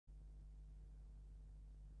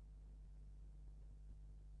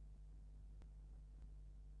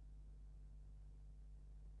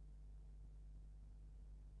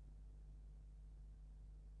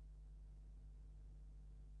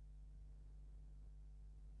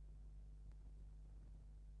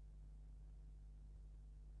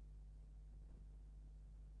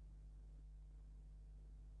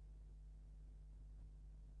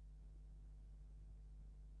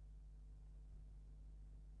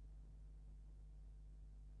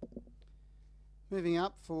Moving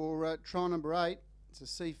up for trial number 8, it's a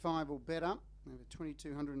C5 or better, over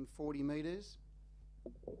 2,240 metres.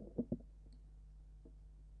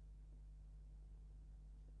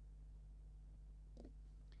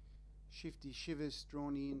 Shifty Shivers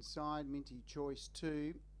drawn the inside, Minty Choice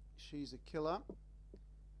 2, She's a Killer.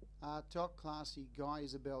 Artok, Classy Guy,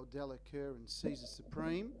 Isabel Delacour and Caesar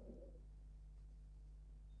Supreme.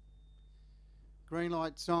 Green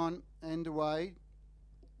lights on and away,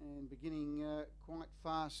 and beginning quite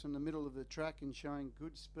fast from the middle of the track and showing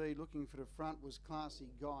good speed. Looking for the front was Classy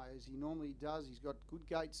Guy, as he normally does. He's got good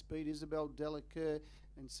gate speed. Isabel Delacour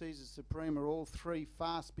and Caesar Supreme are all three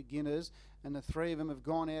fast beginners, and the three of them have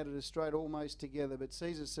gone out of the straight almost together. But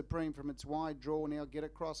Caesar Supreme, from its wide draw, now get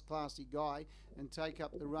across Classy Guy and take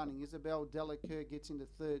up the running. Isabel Delacour gets into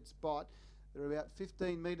third spot. They're about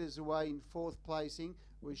 15 metres away in fourth placing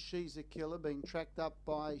was She's a Killer, being tracked up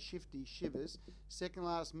by Shifty Shivers. Second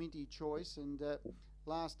last, Minty Choice, and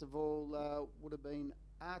last of all would have been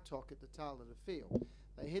Artok at the tail of the field.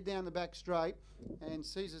 They head down the back straight, and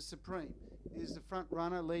Caesar Supreme is the front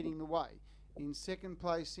runner leading the way. In second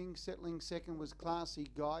placing, settling second was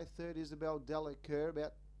Classy Guy. Third, Isabel Delacour,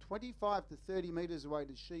 about 25 to 30 metres away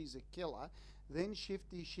to She's a Killer. Then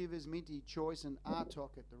Shifty Shivers, Minty Choice and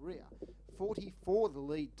Artok at the rear. 44 the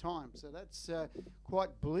lead time, so that's quite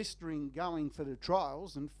blistering going for the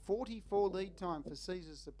trials, and 44 lead time for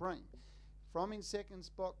Caesar Supreme. From in second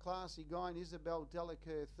spot, Classy Guy and Isabel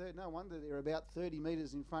Delacour third. No wonder they're about 30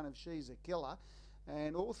 metres in front of She's a Killer.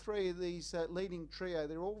 And all three of these leading trio,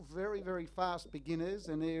 they're all very, very fast beginners,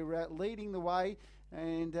 and they're leading the way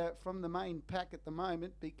and from the main pack at the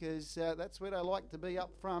moment, because that's where they like to be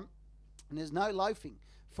up front. And there's no loafing.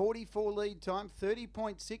 44 lead time,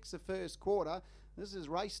 30.6 the first quarter. This is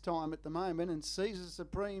race time at the moment, and Caesar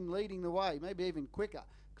Supreme leading the way, maybe even quicker.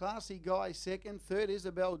 Classy Guy second, third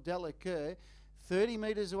Isabel Delacour. 30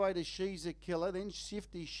 metres away to She's a Killer, then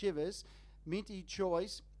Shifty Shivers, Minty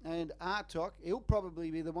Choice and Artok. He'll probably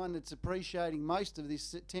be the one that's appreciating most of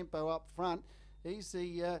this tempo up front. He's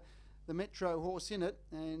the Metro horse in it,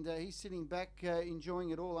 and he's sitting back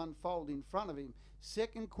enjoying it all unfold in front of him.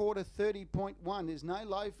 Second quarter, 30.1. There's no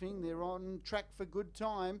loafing. They're on track for good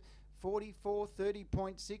time. 44,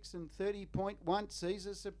 30.6 and 30.1.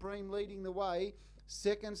 Caesar Supreme leading the way.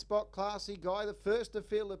 Second spot, Classy Guy. The first to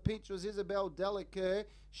feel the pinch was Isabel Delacour.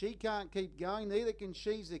 She can't keep going. Neither can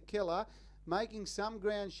She's a Killer. Making some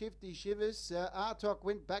ground, Shifty Shivers. Artok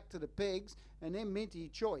went back to the pegs, and then Minty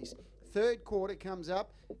Choice. Third quarter comes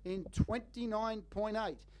up in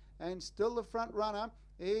 29.8. And still the front runner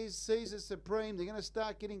is Caesar Supreme. They're going to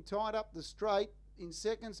start getting tied up the straight. In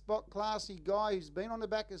second spot, Classy Guy, who's been on the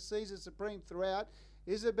back of Caesar Supreme throughout.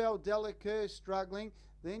 Isabel Delacour struggling.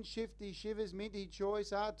 Then Shifty Shivers, Minty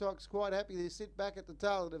Choice. Artok's quite happy to sit back at the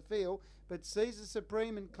tail of the field. But Caesar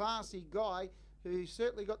Supreme and Classy Guy, who's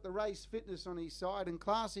certainly got the race fitness on his side, and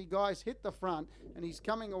Classy Guy's hit the front and he's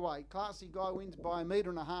coming away. Classy Guy wins by 1.5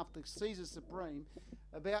 metres to Caesar Supreme.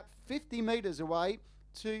 About 50 metres away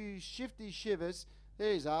to Shifty Shivers.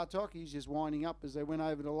 There's Artok. He's just winding up as they went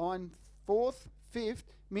over the line. Fourth,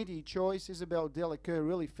 fifth, Minty Choice. Isabel Delacour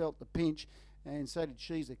really felt the pinch, and so did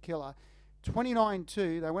She's a Killer.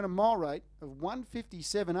 29.2. They went a mile rate of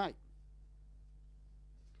 157.8.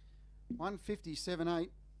 157.8.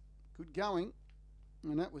 Good going.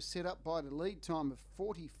 And that was set up by the lead time of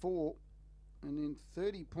 44, and then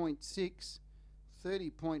 30.6,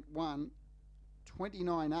 30.1,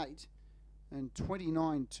 29.8 and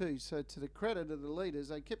 29.2. So to the credit of the leaders,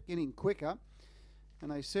 they kept getting quicker,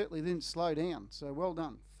 and they certainly didn't slow down. So well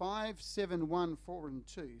done. 5, 7, 1, 4 and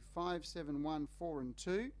 2. 5, 7, 1, 4 and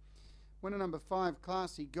 2. Winner number 5,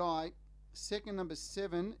 Classy Guy. Second, number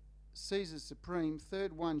 7, Caesar Supreme.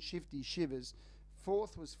 Third one, Shifty Shivers.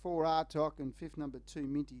 Fourth was 4, Artok, and fifth, number 2,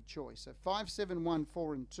 Minty Choice. So 5, 7, 1,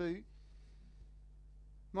 4 and 2.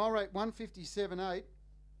 Mile rate 157.8.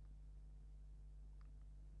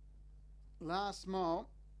 Last mile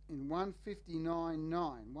in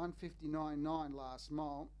 159.9. 159.9 last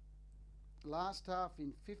mile. Last half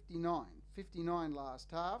in 59. 59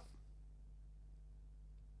 last half.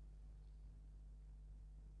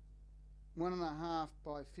 1.5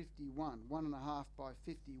 by 51. 1.5 by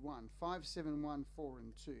 51. 5, 7, 1, 4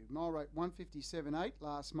 and 2. Mile rate 157.8.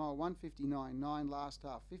 Last mile 159.9. Last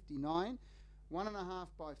half 59. 1.5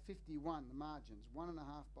 by 51. The margins 1.5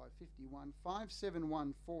 by 51. 5, 7,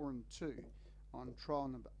 1, 4 and 2 on trial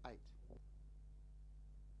number 8.